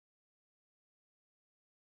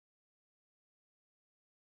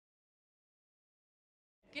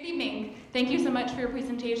Good evening. Thank you so much for your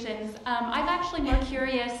presentations. I'm actually more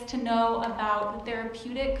curious to know about the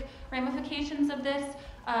therapeutic ramifications of this.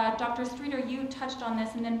 Dr. Streeter, you touched on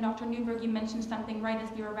this, and then Dr. Newberg, you mentioned something right as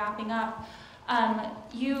we were wrapping up.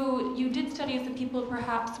 You did studies of people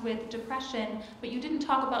perhaps with depression, but you didn't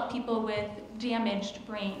talk about people with damaged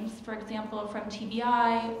brains, for example, from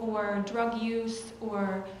TBI or drug use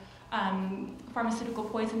or pharmaceutical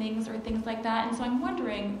poisonings or things like that. And so I'm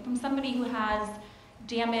wondering, from somebody who has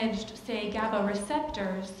damaged, say, GABA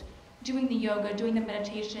receptors, doing the yoga, doing the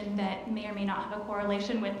meditation that may or may not have a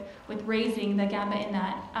correlation with raising the GABA in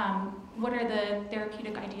that, what are the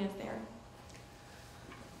therapeutic ideas there?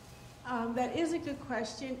 That is a good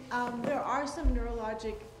question. There are some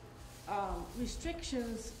neurologic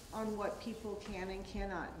restrictions on what people can and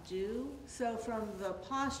cannot do. So from the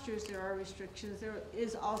postures, there are restrictions. There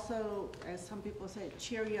is also, as some people say,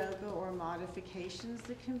 chair yoga or modifications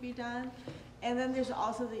that can be done. And then there's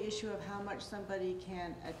also the issue of how much somebody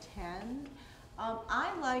can attend.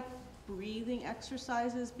 I like breathing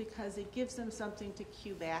exercises because it gives them something to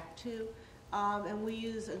cue back to. And we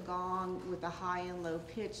use a gong with a high and low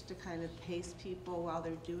pitch to kind of pace people while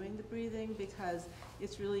they're doing the breathing, because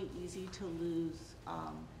it's really easy to lose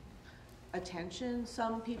attention.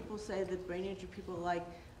 Some people say that brain injury people like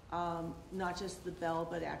not just the bell,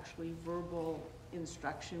 but actually verbal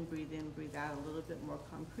instruction, breathe in, breathe out, a little bit more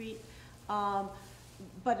concrete.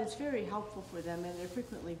 But it's very helpful for them, and they're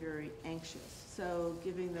frequently very anxious. So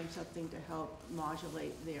giving them something to help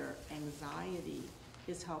modulate their anxiety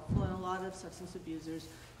is helpful, and a lot of substance abusers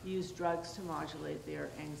use drugs to modulate their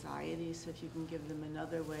anxiety. So if you can give them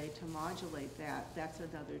another way to modulate that, that's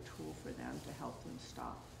another tool for them to help them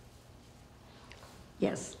stop.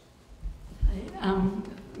 Yes.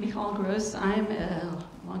 Michal Gross. I'm a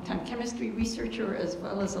long-time chemistry researcher as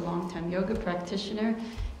well as a long-time yoga practitioner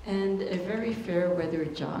and a very fair-weather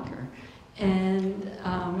jogger. And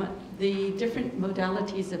the different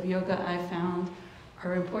modalities of yoga I found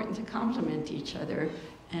are important to complement each other,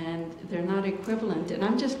 and they're not equivalent. And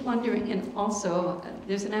I'm just wondering, and also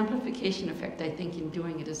there's an amplification effect, I think, in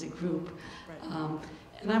doing it as a group. Right.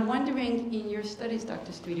 And I'm wondering, in your studies,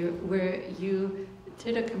 Dr. Streeter, where you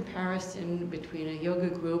did a comparison between a yoga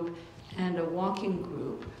group and a walking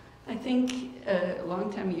group, I think a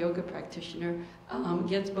long-time yoga practitioner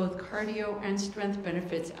gets both cardio and strength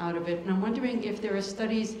benefits out of it. And I'm wondering if there are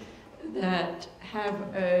studies that have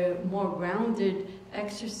a more rounded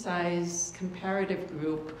exercise comparative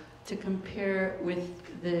group to compare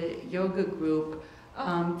with the yoga group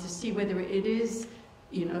to see whether it is,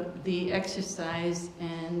 the exercise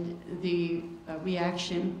and the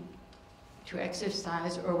reaction to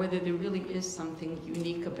exercise, or whether there really is something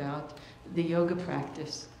unique about the yoga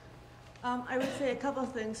practice. I would say a couple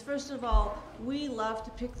of things. First of all, we love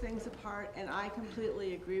to pick things apart, and I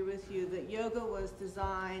completely agree with you that yoga was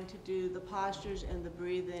designed to do the postures and the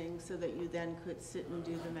breathing so that you then could sit and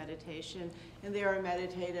do the meditation. And there are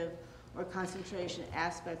meditative or concentration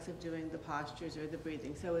aspects of doing the postures or the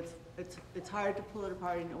breathing. So it's hard to pull it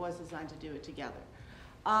apart, and it was designed to do it together.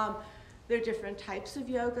 There are different types of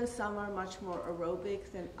yoga. Some are much more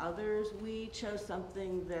aerobic than others. We chose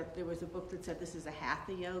something that there was a book that said this is a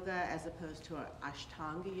hatha yoga as opposed to an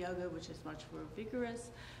ashtanga yoga, which is much more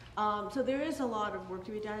vigorous. So there is a lot of work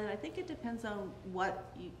to be done, and I think it depends on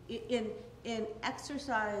what in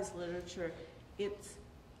exercise literature, it's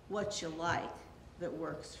what you like that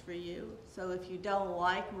works for you. So if you don't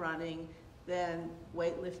like running, then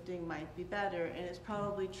weightlifting might be better, and it's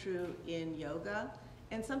probably true in yoga.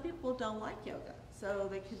 And some people don't like yoga, so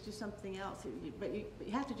they could do something else. But you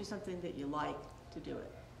have to do something that you like to do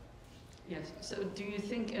it. Yes. So do you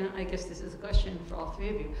think, and I guess this is a question for all three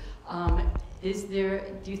of you,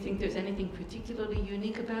 do you think there's anything particularly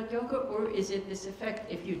unique about yoga, or is it this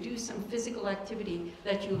effect, if you do some physical activity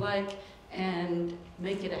that you like and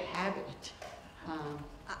make it a habit?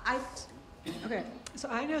 Okay. So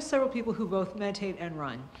I know several people who both meditate and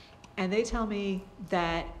run, and they tell me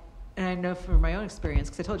that, and I know from my own experience,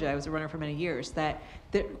 because I told you I was a runner for many years, that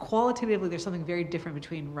qualitatively there's something very different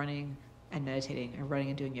between running and meditating and running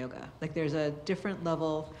and doing yoga. Like there's a different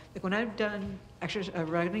level. Like when I've done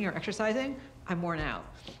running or exercising, I'm worn out.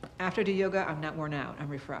 After I do yoga, I'm not worn out. I'm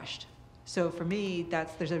refreshed. So for me,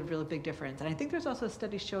 there's a really big difference. And I think there's also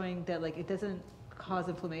studies showing that it doesn't cause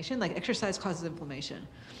inflammation. Like exercise causes inflammation,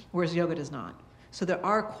 whereas yoga does not. So there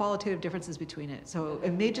are qualitative differences between it. So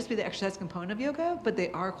it may just be the exercise component of yoga, but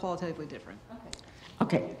they are qualitatively different.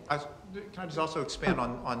 Okay. Can I just also expand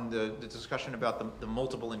on the discussion about the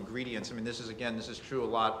multiple ingredients? I mean, this is true a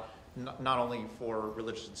lot not only for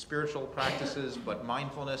religious and spiritual practices, but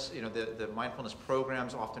mindfulness. The mindfulness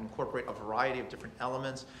programs often incorporate a variety of different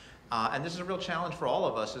elements. And this is a real challenge for all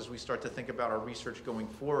of us as we start to think about our research going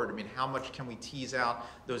forward. I mean, how much can we tease out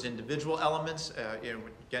those individual elements?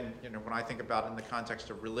 Again, when I think about in the context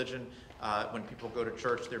of religion, when people go to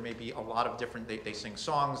church, there may be a lot of different, they sing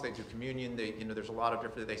songs, they do communion, there's a lot of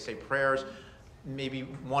different, they say prayers. Maybe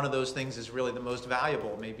one of those things is really the most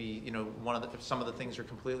valuable. Maybe some of the things are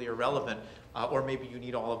completely irrelevant, or maybe you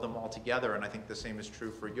need all of them all together. And I think the same is true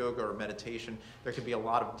for yoga or meditation. There could be a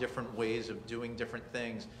lot of different ways of doing different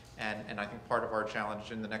things. And I think part of our challenge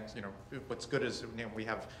in the next, what's good is we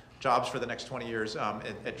have jobs for the next 20 years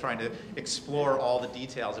at trying to explore all the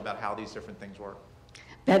details about how these different things work.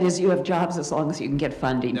 That is, you have jobs as long as you can get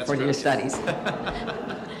funding for your studies.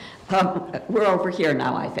 We're over here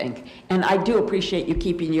now, I think. And I do appreciate you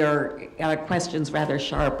keeping your questions rather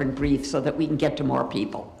sharp and brief so that we can get to more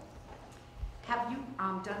people. Have you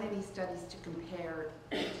done any studies to compare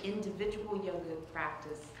individual yoga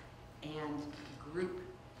practice and group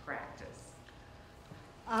practice?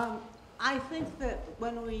 I think that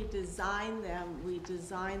when we design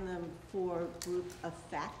them for group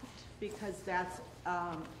effect, because that's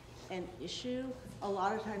an issue. A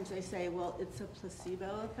lot of times they say, well, it's a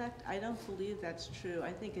placebo effect. I don't believe that's true.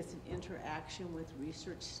 I think it's an interaction with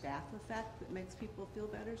research staff effect that makes people feel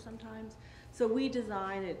better sometimes. So we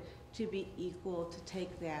design it to be equal, to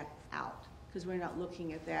take that out, because we're not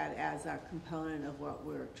looking at that as a component of what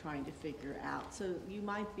we're trying to figure out. So you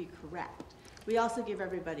might be correct. We also give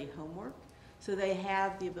everybody homework, so they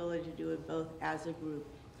have the ability to do it both as a group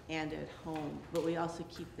and at home, but we also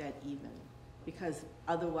keep that even, because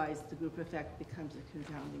otherwise the group effect becomes a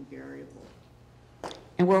confounding variable.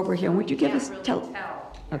 And we're over here. Would you give us Really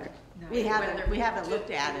tell? Okay. No. We haven't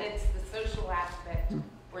looked at it. It's the social aspect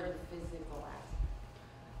or the physical aspect.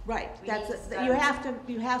 Right.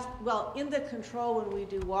 Well, in the control, when we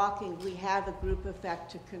do walking, we have a group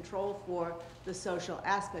effect to control for the social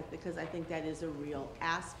aspect, because I think that is a real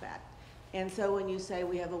aspect. And so when you say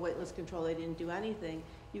we have a weightless control, they didn't do anything,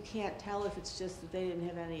 you can't tell if it's just that they didn't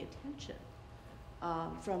have any attention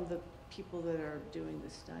from the people that are doing the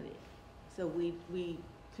study. So we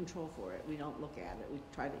control for it. We don't look at it. We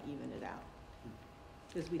try to even it out,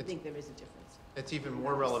 because we think there is a difference. It's even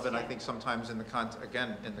more relevant, I think, sometimes in the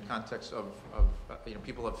context of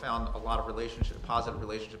people have found a lot of positive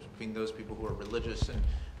relationships between those people who are religious and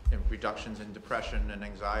reductions in depression and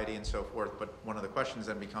anxiety and so forth. But one of the questions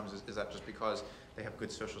then becomes, is that just because they have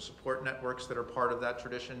good social support networks that are part of that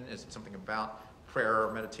tradition? Is it something about prayer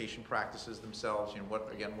or meditation practices themselves? What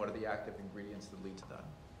are the active ingredients that lead to that?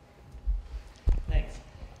 Thanks.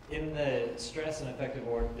 In the stress and affective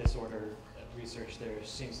disorder research, there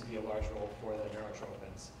seems to be a large role for the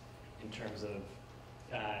neurotransmitters in terms of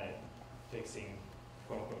fixing,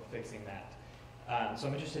 quote unquote, fixing that. So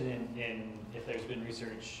I'm interested in if there's been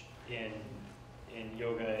research in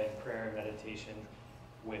yoga and prayer and meditation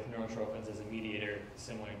with neurotrophins as a mediator,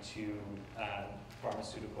 similar to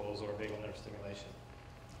pharmaceuticals or vagal nerve stimulation.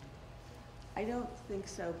 I don't think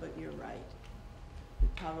so, but you're right.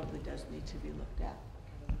 It probably does need to be looked at.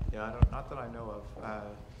 Yeah, not that I know of.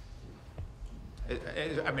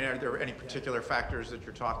 Are there any particular factors that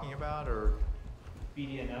you're talking about, or?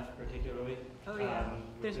 BDNF particularly. Oh yeah,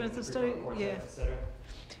 there's been some study. Yeah,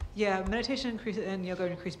 yeah, meditation and yoga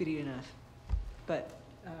increase BDNF, but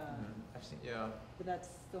I've seen, yeah. But that's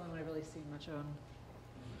the only one I've really seen much on.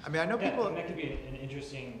 I mean, I know people. And that could be an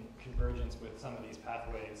interesting convergence with some of these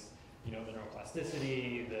pathways. The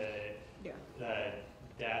neuroplasticity, the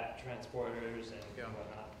DAT transporters, and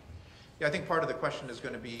whatnot. Yeah, I think part of the question is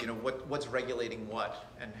going to be, what's regulating what,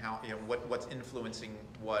 and how, what's influencing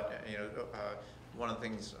what. One of the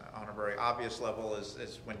things on a very obvious level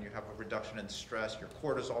is when you have a reduction in stress, your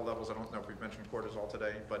cortisol levels, I don't know if we've mentioned cortisol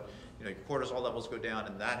today, but your cortisol levels go down,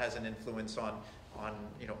 and that has an influence on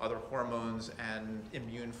other hormones and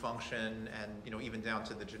immune function, and even down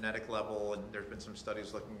to the genetic level. And there's been some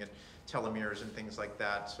studies looking at telomeres and things like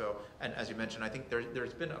that. So, and as you mentioned, I think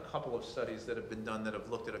there's been a couple of studies that have been done that have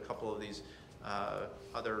looked at a couple of these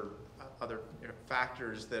other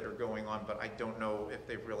factors that are going on, but I don't know if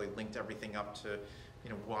they've really linked everything up to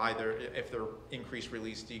why if they're increased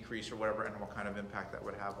release, decrease, or whatever, and what kind of impact that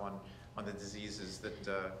would have on the diseases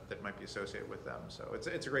that might be associated with them. So it's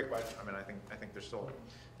a great question. I mean, I think there's still,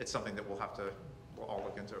 it's something that we'll all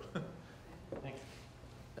look into. Thanks.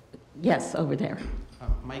 Yes, over there.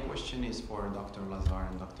 My question is for Dr. Lazar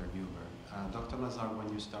and Dr. Newberg. Dr. Lazar,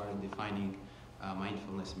 when you started defining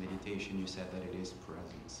mindfulness meditation, you said that it is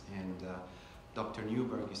presence. And Dr.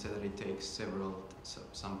 Newberg, you said that it takes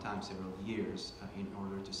sometimes several years in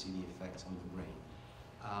order to see the effects on the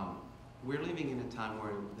brain. We're living in a time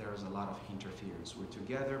where there's a lot of interference. We're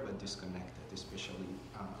together but disconnected, especially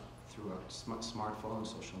through smartphones,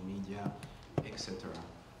 social media, etc.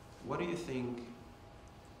 What do you think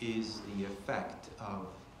is the effect of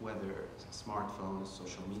whether smartphones,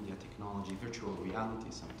 social media, technology, virtual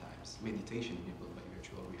reality sometimes, meditation enabled by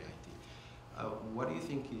virtual reality? What do you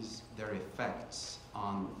think is their effects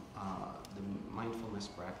on the mindfulness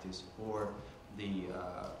practice or the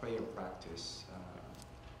prayer practice?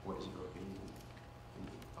 What is your opinion and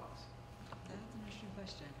thoughts? That's an interesting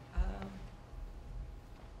question.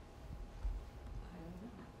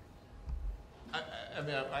 I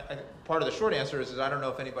mean, part of the short answer is I don't know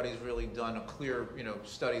if anybody's really done a clear,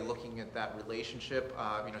 study looking at that relationship.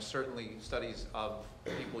 Certainly studies of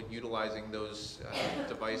people utilizing those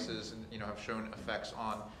devices, and have shown effects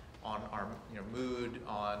on our, mood,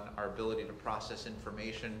 on our ability to process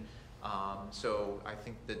information. So I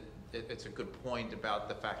think that it's a good point about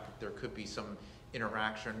the fact that there could be some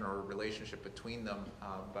interaction or relationship between them,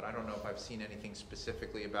 but I don't know if I've seen anything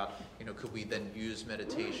specifically about, could we then use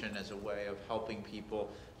meditation as a way of helping people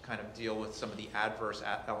kind of deal with some of the adverse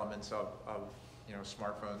elements of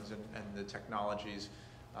smartphones and the technologies.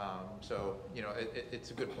 So,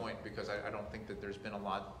 it's a good point because I don't think that there's been a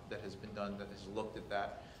lot that has been done that has looked at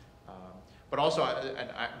that. But also,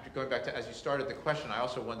 going back to, as you started the question, I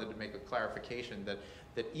also wanted to make a clarification that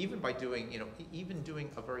even by doing, even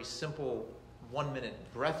doing a very simple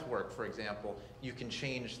 1-minute breath work, for example, you can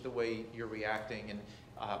change the way you're reacting, and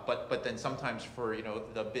but then sometimes for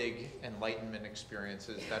the big enlightenment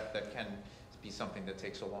experiences that can be something that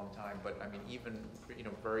takes a long time. But I mean, even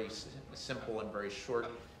very simple and very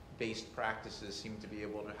short-based practices seem to be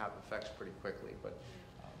able to have effects pretty quickly. But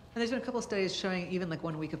and there's been a couple of studies showing even like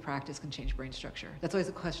 1 week of practice can change brain structure. That's always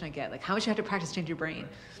a question I get, like how much you have to practice to change your brain.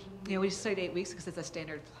 We just studied 8 weeks because it's a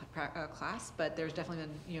standard class, but there's definitely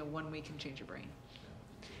been 1 week can change your brain.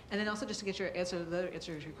 And then also just to get your answer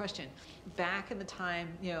to your question, back in the time,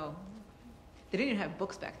 they didn't even have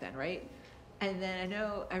books back then, right? And then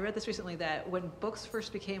I read this recently that when books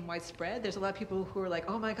first became widespread, there's a lot of people who were like,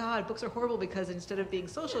 oh my God, books are horrible because instead of being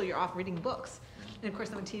social, you're off reading books. And of course,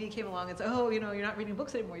 then when TV came along, it's, oh, you're not reading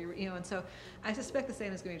books anymore. And so I suspect the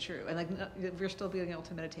same is going to be true. And like, we're still being able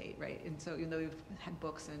to meditate, right? And so even though we've had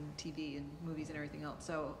books and TV and movies and everything else,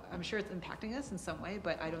 so I'm sure it's impacting us in some way,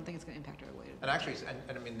 but I don't think it's going to impact our way. And actually,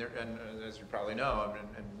 and I mean, and as you probably know,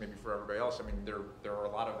 and maybe for everybody else, I mean, there are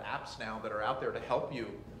a lot of apps now that are out there to help you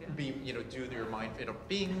be, do your mind,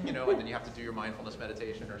 being, and then you have to do your mindfulness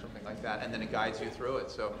meditation or something like that, and then it guides you through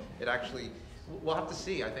it. So it actually. We'll have to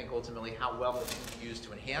see, I think, ultimately, how well it can be used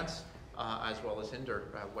to enhance as well as hinder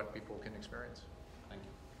what people can experience. Thank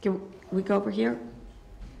you. Can we go over here?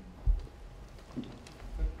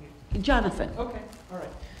 Jonathan. Okay, all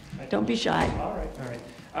right. Don't be shy. All right.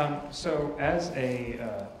 So as a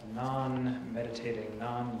non-meditating,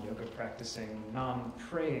 non-yoga practicing,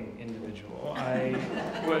 non-praying individual, I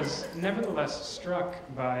was nevertheless struck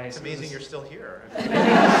by... It's amazing you're still here.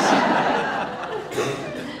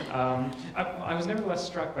 I was nevertheless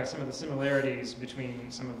struck by some of the similarities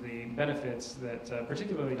between some of the benefits that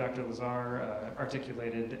particularly Dr. Lazar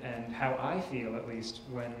articulated and how I feel, at least,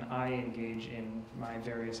 when I engage in my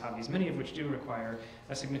various hobbies, many of which do require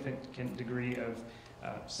a significant degree of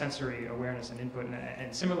sensory awareness and input,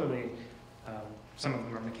 and similarly, some of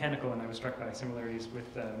them are mechanical, and I was struck by similarities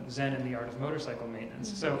with Zen and the art of motorcycle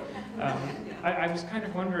maintenance. So I was kind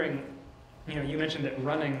of wondering, you mentioned that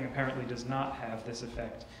running apparently does not have this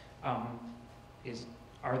effect.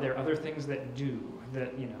 Are there other things that do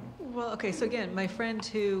that, Well, okay, so again, I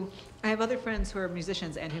have other friends who are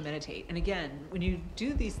musicians and who meditate. And again, when you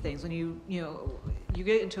do these things, when you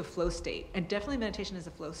get into a flow state, and definitely meditation is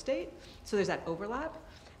a flow state, so there's that overlap,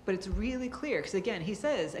 but it's really clear, because again, he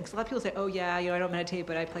says, and a lot of people say, oh yeah, I don't meditate,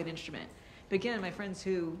 but I play an instrument. But again, my friends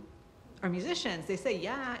who are musicians, they say,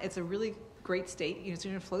 yeah, it's a really great state, it's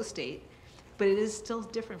in a flow state, but it is still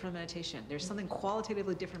different from meditation. There's something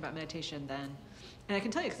qualitatively different about meditation than, and I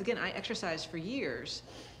can tell you, because again, I exercised for years,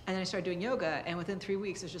 and then I started doing yoga, and within 3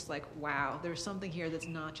 weeks, it's just like, wow, there's something here that's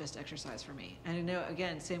not just exercise for me. And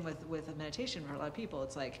again, same with meditation for a lot of people,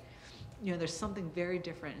 it's like, there's something very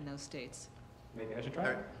different in those states. Maybe I should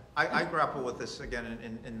try it. I grapple with this, again,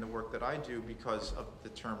 in the work that I do because of the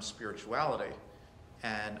term spirituality.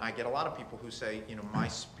 And I get a lot of people who say, my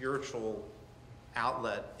spiritual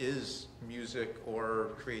outlet is music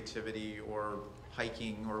or creativity or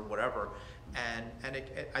hiking or whatever. And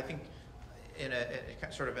I think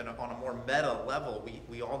on a more meta level,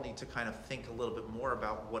 we all need to kind of think a little bit more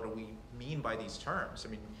about what do we mean by these terms.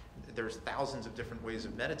 I mean, there's thousands of different ways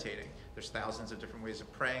of meditating. There's thousands of different ways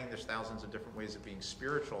of praying. There's thousands of different ways of being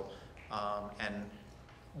spiritual. And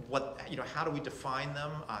how do we define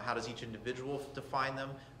them? How does each individual define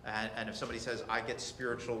them? And if somebody says, I get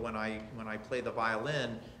spiritual when I play the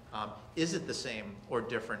violin, is it the same or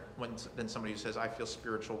different than somebody who says, I feel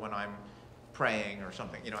spiritual when I'm praying or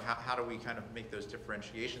something? How do we kind of make those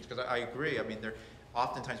differentiations? Because I agree. I mean,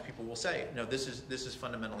 oftentimes people will say, no, this is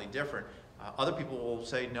fundamentally different. Other people will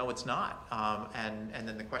say, no, it's not. And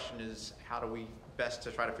then the question is, how do we best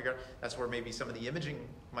to try to figure out? That's where maybe some of the imaging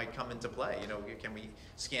might come into play. Can we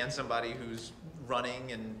scan somebody who's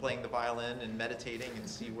running and playing the violin and meditating and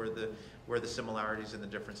see where the similarities and the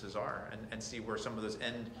differences are, and see where some of those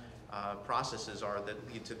end processes are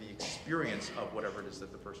that lead to the experience of whatever it is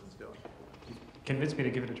that the person's doing. Convince me to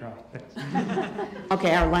give it a try.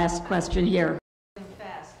 Okay, our last question here.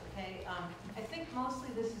 Fast, okay? I think mostly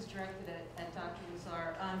this is directed at Dr.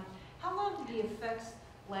 Lazar. How long do the effects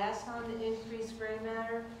last on the increased gray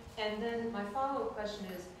matter? And then my follow-up question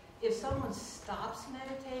is, if someone stops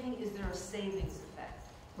meditating, is there a savings effect?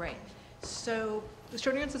 Right. So the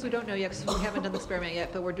short answer is we don't know yet because we haven't done the experiment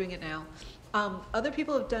yet, but we're doing it now. Other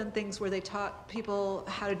people have done things where they taught people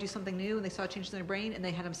how to do something new and they saw changes in their brain and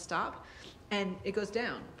they had them stop, and it goes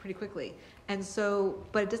down pretty quickly. And so,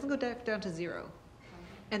 but it doesn't go down to zero.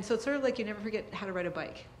 And so it's sort of like you never forget how to ride a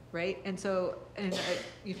bike, right? And so,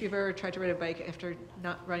 if you've ever tried to ride a bike after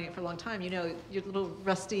not riding it for a long time, you're a little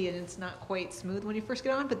rusty and it's not quite smooth when you first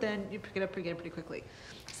get on, but then you pick it up again pretty quickly.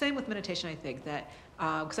 Same with meditation, I think, that,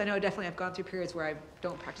 because I know definitely I've gone through periods where I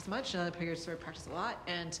don't practice much, and other periods where I practice a lot,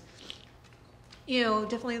 and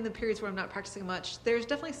definitely in the periods where I'm not practicing much, there's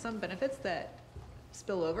definitely some benefits that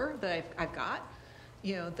spill over that I've got,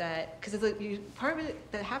 that, because it's like part of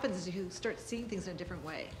it that happens is you start seeing things in a different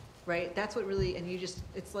way, right? That's what really, and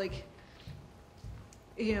it's like,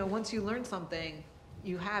 once you learn something,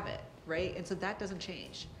 you have it, right? And so that doesn't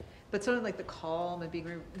change. But something like the calm and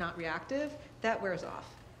being not reactive, that wears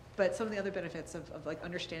off. But some of the other benefits of like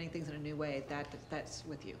understanding things in a new way, that's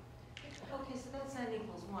with you. Okay, so that's n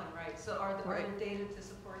equals 1, right? So are there data to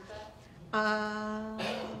support that?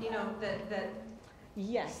 That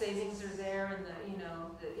yes, savings are there and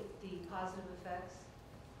the positive effects.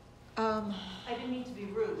 I didn't mean to be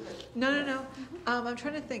rude, but no. I'm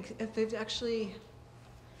trying to think if they've actually.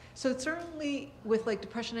 So certainly with like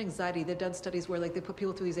depression and anxiety, they've done studies where like they put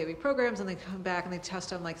people through these 8-week programs and they come back and they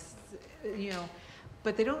test them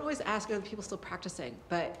but they don't always ask are the people still practicing.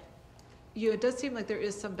 But it does seem like there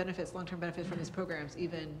is some benefits, long-term benefits from these programs,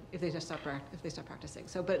 even if they just stop practicing.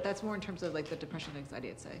 So, but that's more in terms of like the depression and anxiety,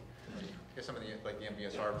 I'd say. Yeah, some of the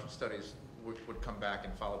MBSR studies would come back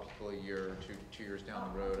and follow people a year or 2 years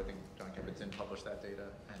down the road. I think John Kabat-Zinn published that data,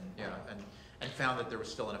 and found that there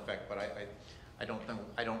was still an effect. But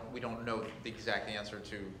we don't know the exact answer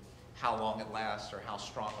to how long it lasts or how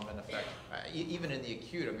strong of an effect. Even in the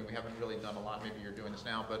acute, I mean, we haven't really done a lot. Maybe you're doing this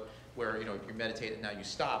now, but where if you meditate and now you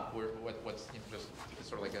stop, what's just it's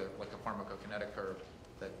sort of like a pharmacokinetic curve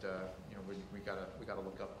that we gotta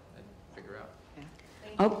look up and figure out.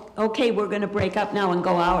 Oh, okay, we're going to break up now and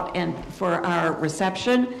go out and for our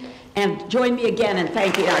reception. And join me again in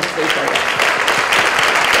thanking our speaker.